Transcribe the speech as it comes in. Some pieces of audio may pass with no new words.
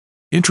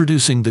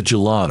Introducing the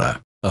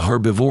gelada, a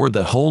herbivore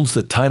that holds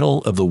the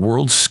title of the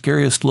world's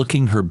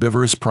scariest-looking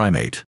herbivorous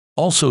primate,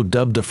 also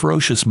dubbed the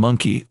ferocious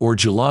monkey or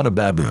Gelada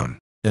baboon,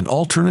 and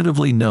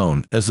alternatively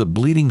known as the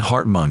bleeding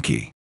heart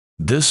monkey.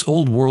 This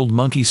old-world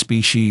monkey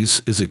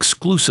species is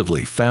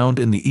exclusively found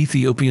in the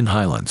Ethiopian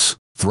highlands,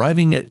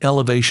 thriving at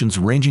elevations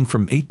ranging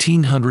from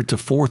 1,800 to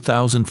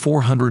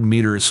 4,400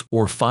 meters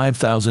or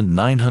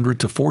 5,900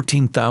 to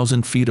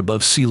 14,000 feet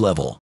above sea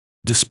level.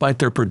 Despite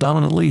their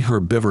predominantly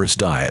herbivorous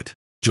diet,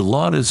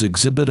 geladas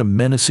exhibit a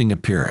menacing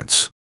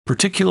appearance,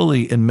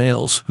 particularly in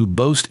males who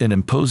boast an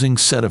imposing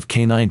set of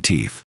canine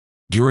teeth.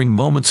 During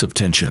moments of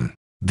tension,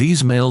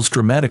 these males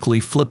dramatically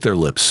flip their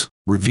lips,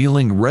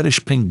 revealing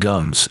reddish-pink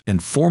gums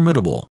and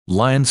formidable,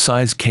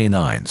 lion-sized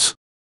canines.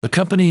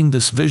 Accompanying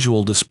this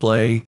visual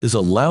display is a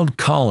loud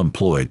call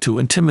employed to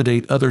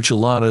intimidate other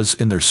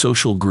geladas in their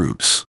social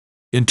groups.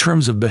 In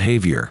terms of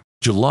behavior,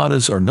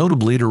 geladas are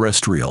notably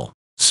terrestrial,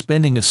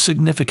 spending a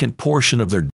significant portion of their